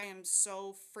 1302, I am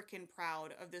so freaking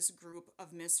proud of this group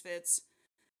of misfits.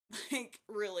 Like,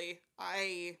 really,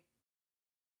 I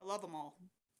love them all.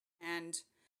 And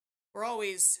we're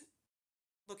always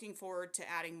looking forward to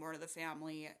adding more to the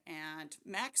family. And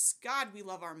mechs, God, we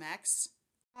love our mechs.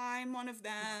 I'm one of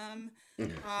them.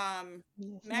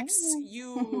 Mechs,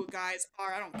 you guys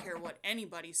are, I don't care what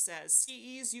anybody says.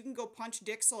 CEs, you can go punch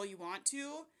dicks all you want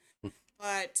to.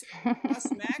 But us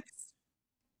mechs,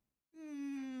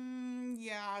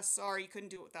 yeah, sorry, you couldn't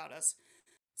do it without us.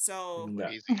 So, No.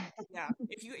 yeah,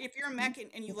 if you're a mech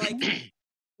and you like,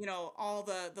 all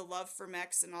the love for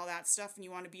mechs and all that stuff, and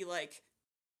you want to be like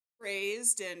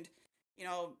praised, and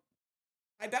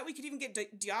I bet we could even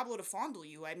get Diablo to fondle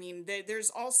you. I mean, there's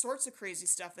all sorts of crazy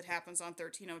stuff that happens on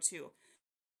 1302.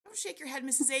 Don't shake your head,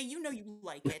 Mrs. A. You know you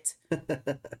like it.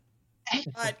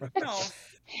 But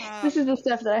this is the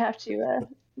stuff that I have to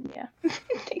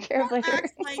take care of later.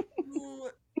 Act like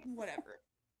whatever.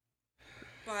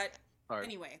 But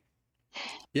anyway.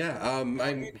 Yeah, I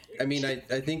mean,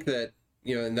 I think that,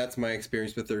 and that's my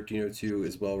experience with 1302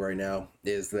 as well right now,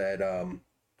 is that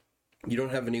you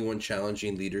don't have anyone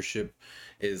challenging leadership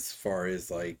as far as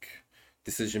like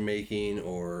decision making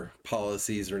or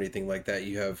policies or anything like that.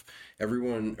 You have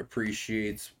everyone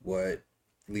appreciates what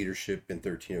leadership in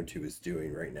 1302 is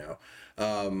doing right now.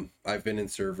 I've been in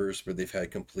servers where they've had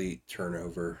complete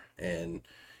turnover, and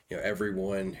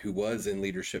everyone who was in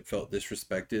leadership felt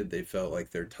disrespected. They felt like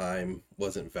their time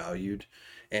wasn't valued.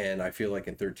 And I feel like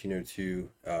in 1302,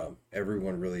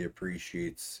 everyone really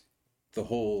appreciates the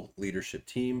whole leadership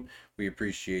team. We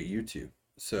appreciate you too.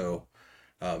 So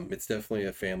it's definitely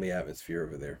a family atmosphere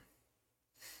over there.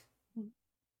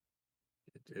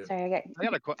 Sorry, I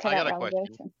got a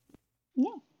question.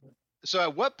 Yeah. So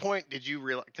at what point did you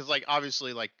realize, because like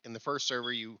obviously like in the first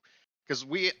server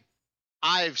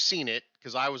I've seen it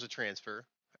because I was a transfer,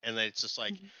 and then it's just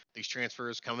like these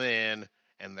transfers come in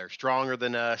and they're stronger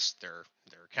than us, their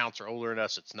accounts are older than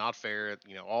us, it's not fair,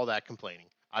 all that complaining.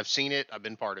 I've seen it, I've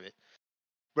been part of it.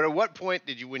 But at what point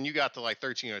did you, when you got to like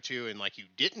 1302 and like you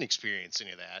didn't experience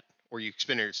any of that, or you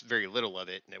experienced very little of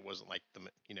it, and it wasn't like it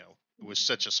was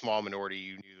such a small minority,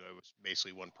 you knew that it was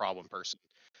basically one problem person.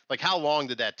 Like, how long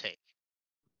did that take?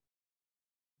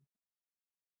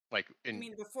 Like, I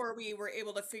mean, before we were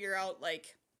able to figure out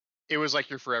like it was like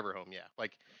your forever home, yeah.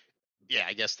 Like, yeah,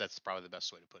 I guess that's probably the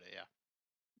best way to put it, yeah.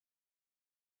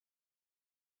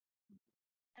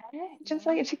 It just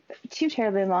like it took too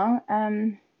terribly long.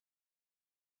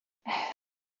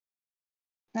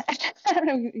 I don't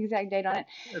know the exact date on it.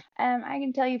 I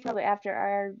can tell you probably after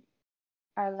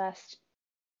our last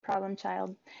problem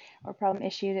child or problem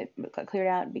issue that got cleared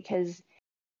out because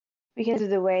of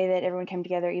the way that everyone came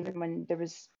together, even when there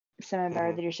was some of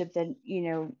our leadership that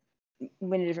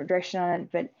went a different direction on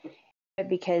it, but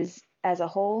because as a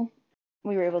whole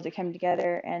we were able to come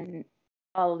together, and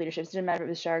all the leaderships, didn't matter if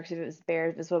it was Sharks, if it was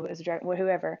Bears, if it was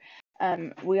whoever,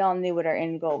 we all knew what our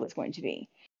end goal was going to be.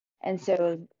 And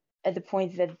so at the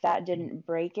point that didn't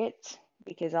break it,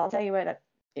 because I'll tell you what,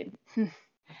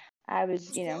 I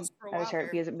was, I was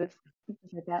hurt because it was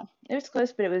like that. It was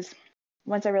close, but it was,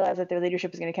 once I realized that their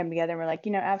leadership was going to come together, and we're like,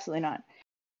 absolutely not.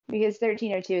 Because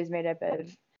 1302 is made up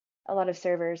of a lot of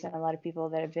servers and a lot of people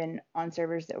that have been on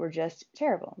servers that were just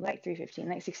terrible, like 315,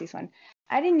 like 61.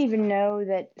 I didn't even know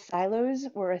that silos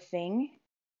were a thing.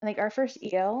 Like our first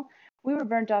EL, we were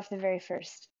burnt off the very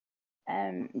first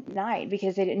night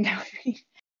because they didn't know.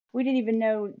 We didn't even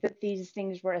know that these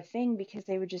things were a thing because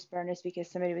they would just burn us because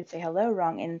somebody would say hello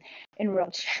wrong in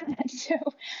real chat. So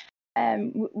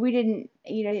we didn't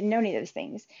know any of those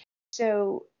things.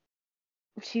 So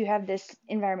to have this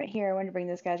environment here, I wanted to bring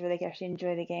those guys where they can actually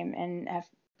enjoy the game and have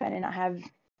fun and not have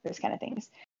those kind of things.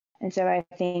 And so I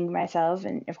think myself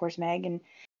and of course Meg and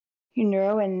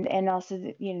Neuro and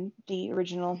also the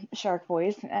original Shark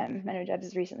Boys. I know Dubs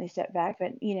has recently stepped back,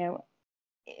 but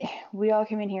we all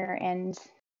come in here and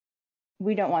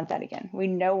we don't want that again. We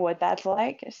know what that's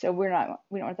like, so we don't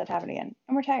want that to happen again.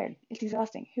 And we're tired. It's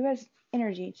exhausting. Who has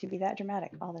energy to be that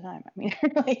dramatic all the time? I mean,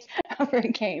 really over a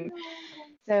game.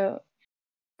 So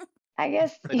I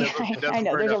guess I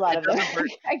know there's a lot of them.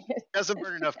 It doesn't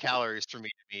burn enough calories for me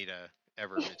to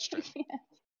ever get stressed.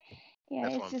 Yeah,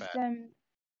 that's it's just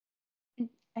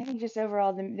I think just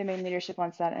overall the main leadership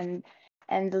wants that,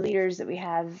 and the leaders that we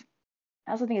have.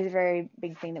 I also think it's a very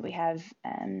big thing that we have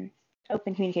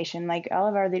open communication, like all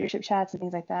of our leadership chats and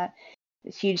things like that.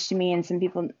 It's huge to me, and some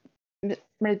people I'm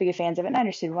really big fans of it, and I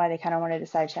understood why they kind of wanted a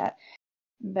side chat.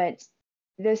 But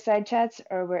those side chats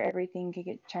are where everything could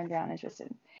get turned around and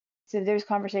twisted. So if there's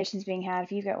conversations being had,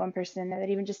 if you've got one person that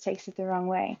even just takes it the wrong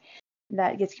way,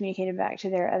 that gets communicated back to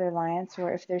their other alliance,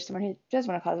 or if there's someone who does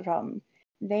want to cause a problem,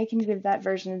 they can give that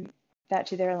version of that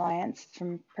to their alliance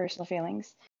from personal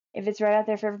feelings. If it's right out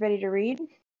there for everybody to read,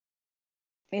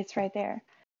 it's right there.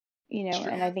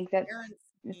 And I think that's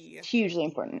hugely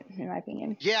important in my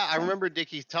opinion. Yeah, I remember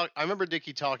Dickie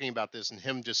talking about this and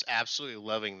him just absolutely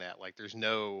loving that. Like there's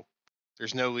no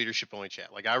leadership only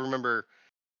chat. Like I remember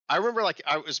like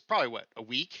I was probably a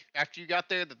week after you got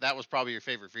there that was probably your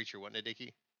favorite feature, wasn't it,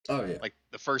 Dickie? Oh yeah. Like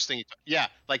the first thing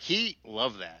like he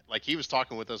loved that. Like he was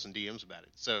talking with us in DMs about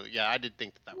it. So yeah, I did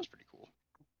think that was pretty cool.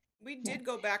 We did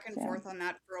go back and forth on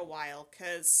that for a while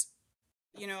because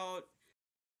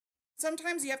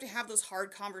sometimes you have to have those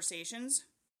hard conversations,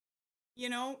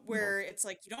 where it's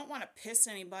like you don't want to piss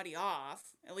anybody off.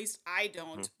 At least I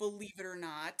don't, believe it or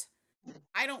not.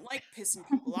 I don't like pissing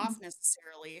people off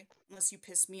necessarily. Unless you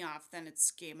piss me off, then it's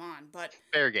game on. But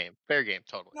fair game,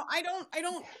 totally. No, I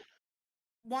don't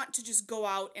want to just go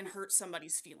out and hurt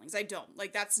somebody's feelings. I don't.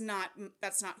 Like that's not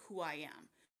who I am.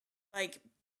 Like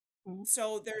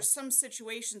so there's some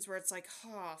situations where it's like,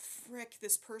 oh frick,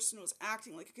 this person was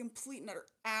acting like a complete and utter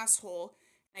asshole.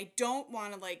 And I don't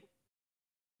want to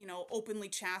openly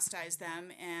chastise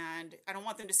them, and I don't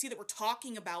want them to see that we're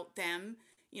talking about them,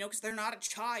 because they're not a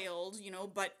child,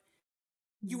 but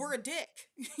you were a dick,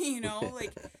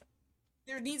 like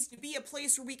there needs to be a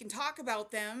place where we can talk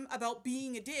about them, about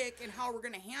being a dick and how we're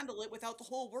going to handle it without the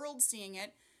whole world seeing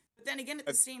it. But then again, at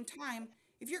the same time,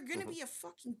 if you're going to be a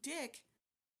fucking dick,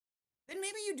 then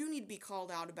maybe you do need to be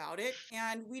called out about it,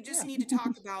 and we just need to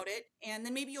talk about it, and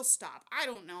then maybe you'll stop. I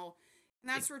don't know. And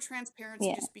that's where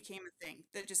transparency just became a thing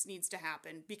that just needs to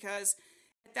happen, because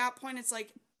at that point it's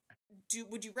like,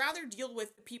 would you rather deal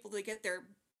with the people that get their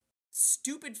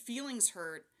stupid feelings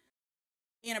hurt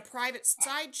in a private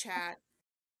side chat,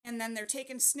 and then they're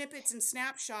taking snippets and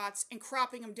snapshots and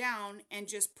cropping them down and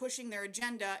just pushing their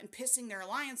agenda and pissing their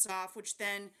alliance off, which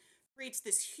then creates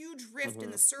this huge rift in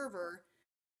the server,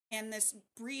 and this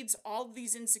breeds all of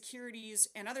these insecurities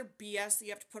and other BS that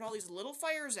you have to put all these little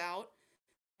fires out,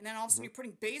 and then all of a sudden you're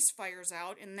putting base fires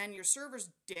out, and then your server's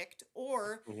dicked?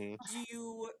 Or Mhm. do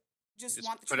you just Just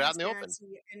want the put it out in the open.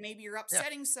 transparency, and maybe you're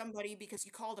upsetting somebody because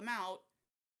you called them out?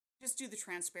 Just do the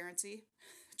transparency.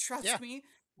 Trust Yeah. me,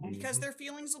 because their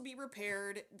feelings will be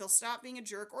repaired. They'll stop being a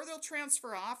jerk, or they'll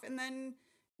transfer off, and then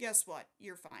guess what?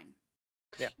 You're fine.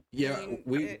 Yeah, I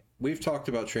mean, we've talked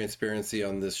about transparency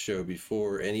on this show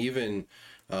before, and even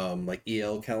like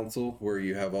EL Council, where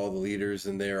you have all the leaders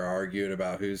in there arguing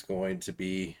about who's going to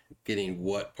be getting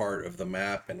what part of the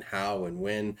map and how and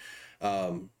when.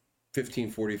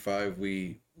 1545,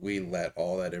 we let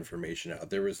all that information out.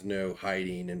 There was no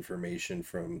hiding information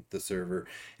from the server,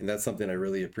 and that's something I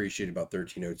really appreciate about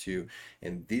 1302.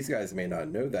 And these guys may not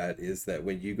know that, is that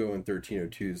when you go in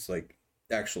 1302's like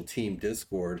actual team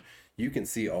Discord, you can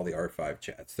see all the R5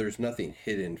 chats. There's nothing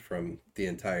hidden from the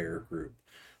entire group.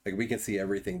 Like, we can see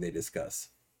everything they discuss.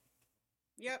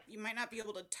 Yep, you might not be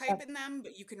able to type in them,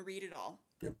 but you can read it all.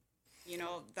 Yep. You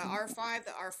know, the R5,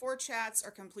 the R4 chats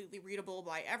are completely readable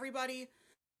by everybody.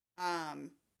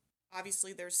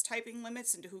 Obviously there's typing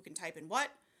limits into who can type in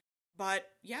what,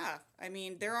 but yeah, I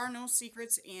mean, there are no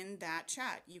secrets in that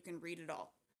chat. You can read it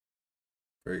all.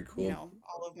 Very cool. You know,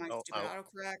 all of my stupid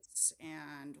autocorrects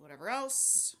and whatever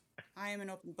else. I am an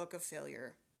open book of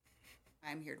failure.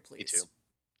 I'm here to please. Me too.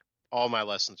 All my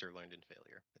lessons are learned in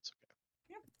failure. It's okay.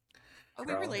 Are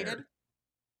we related?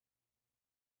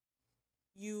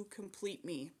 You complete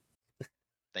me.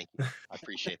 Thank you. I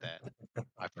appreciate that.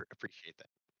 I appreciate that.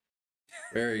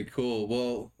 Very cool.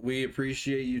 Well, we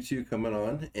appreciate you two coming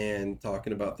on and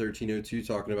talking about 1302,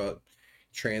 talking about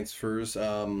transfers.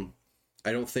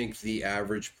 I don't think the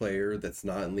average player that's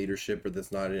not in leadership or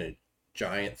that's not in a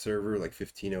giant server like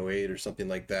 1508 or something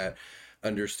like that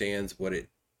understands what it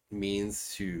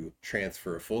means to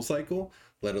transfer a full cycle,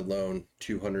 let alone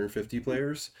 250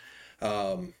 players.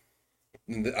 I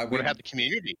would have the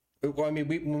community. Well, I mean,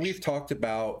 when we've talked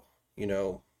about, you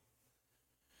know,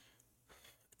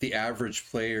 the average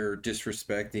player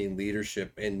disrespecting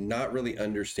leadership and not really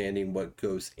understanding what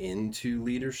goes into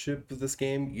leadership of this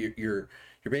game, you're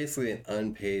basically an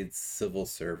unpaid civil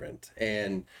servant,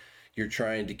 and you're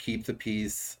trying to keep the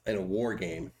peace in a war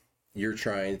game. You're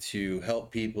trying to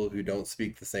help people who don't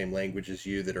speak the same language as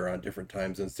you, that are on different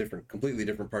time zones, completely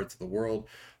different parts of the world,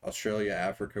 Australia,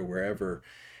 Africa, wherever.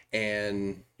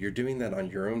 And you're doing that on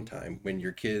your own time when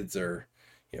your kids are,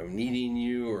 you know, needing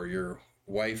you, or your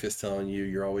wife is telling you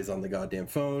you're always on the goddamn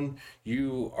phone.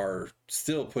 You are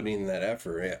still putting in that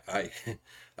effort.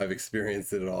 I've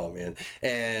experienced it all, man.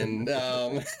 And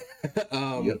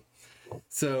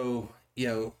so, you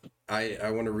know, I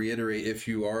want to reiterate, if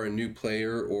you are a new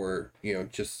player, or, you know,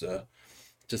 just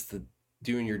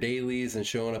doing your dailies and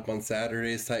showing up on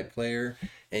Saturdays type player,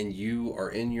 and you are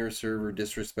in your server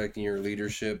disrespecting your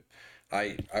leadership,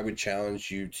 I would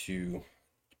challenge you to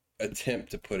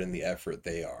attempt to put in the effort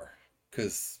they are.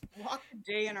 Because walk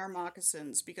a day in our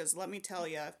moccasins, because let me tell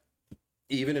you,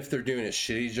 even if they're doing a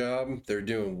shitty job, they're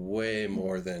doing way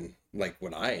more than like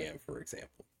what I am, for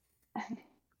example.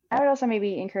 I would also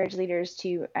maybe encourage leaders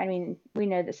to, I mean, we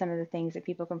know that some of the things that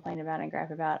people complain about and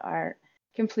gripe about are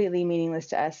completely meaningless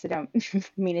to us. They don't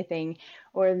mean a thing,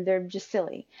 or they're just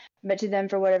silly. But to them,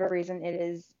 for whatever reason, it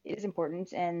is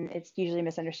important, and it's usually a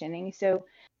misunderstanding. So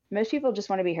most people just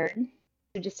want to be heard.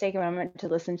 So just take a moment to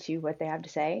listen to what they have to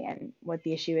say and what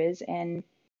the issue is, and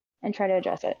try to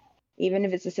address it. Even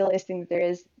if it's the silliest thing that there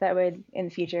is, that way in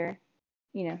the future,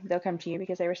 you know, they'll come to you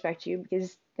because they respect you,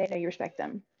 because they know you respect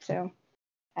them. So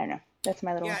I don't know. That's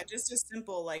my little... Yeah, just as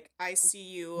simple, like, I see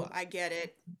you, I get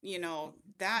it, you know,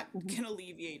 that can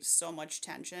alleviate so much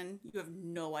tension. You have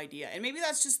no idea. And maybe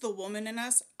that's just the woman in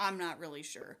us. I'm not really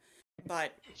sure.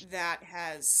 But that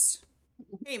has...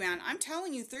 Hey, man, I'm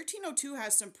telling you, 1302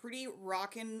 has some pretty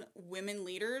rockin' women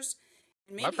leaders.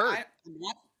 And maybe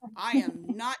I am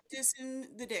not dissing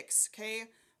the dicks, okay?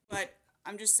 But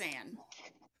I'm just saying.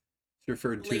 She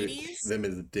referred to them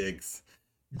as dicks.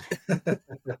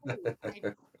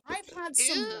 I've had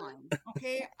some wine,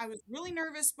 okay? I was really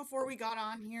nervous before we got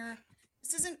on here.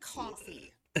 This isn't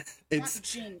coffee.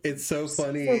 It's so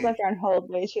funny. It was left on hold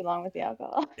way too long with the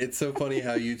alcohol. It's so funny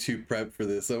how you two prep for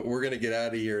this. So we're gonna get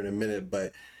out of here in a minute,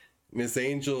 but Miss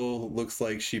Angel looks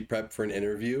like she prepped for an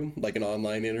interview, like an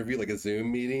online interview, like a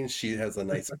Zoom meeting. She has a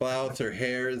nice blouse, her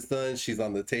hair is done, she's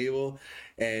on the table,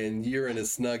 and you're in a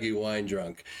Snuggie wine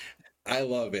drunk. I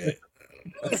love it.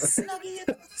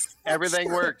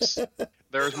 Everything works.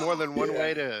 There's more than one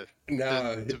way to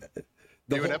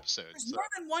do an episode. There's more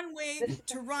than one way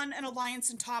to run an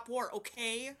alliance in Top War,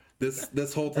 okay?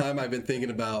 This whole time I've been thinking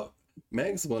about,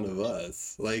 Meg's one of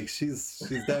us. Like, she's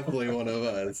definitely one of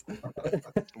us.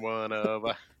 One of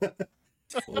us.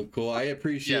 Well, cool. I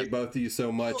appreciate Yeah. both of you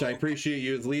so much. I appreciate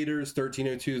you as leaders.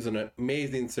 1302 is an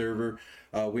amazing server.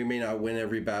 We may not win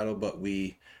every battle, but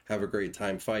we have a great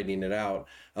time fighting it out.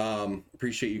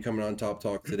 Appreciate you coming on Top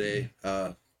Talk today.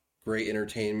 Great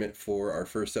entertainment for our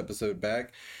first episode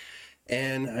back.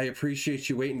 And I appreciate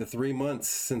you waiting the 3 months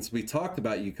since we talked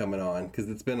about you coming on, because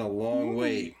it's been a long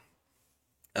wait.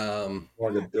 Wanted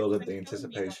to build up the Been killing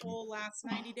me anticipation. The whole last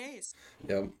 90 days.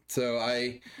 Yep. So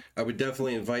I would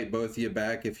definitely invite both of you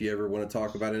back if you ever want to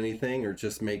talk about anything or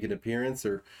just make an appearance,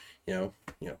 or you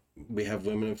know, we have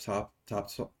Women of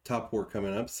Top War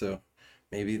coming up, so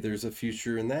maybe there's a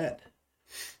future in that.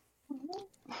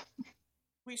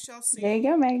 We shall see. There you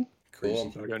go, Meg. Cool.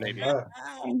 Go Navy. Wow.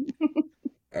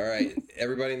 All right,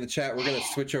 everybody in the chat, we're going to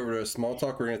switch over to small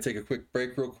talk. We're going to take a quick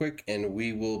break real quick, and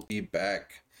we will be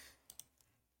back.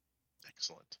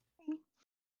 Excellent.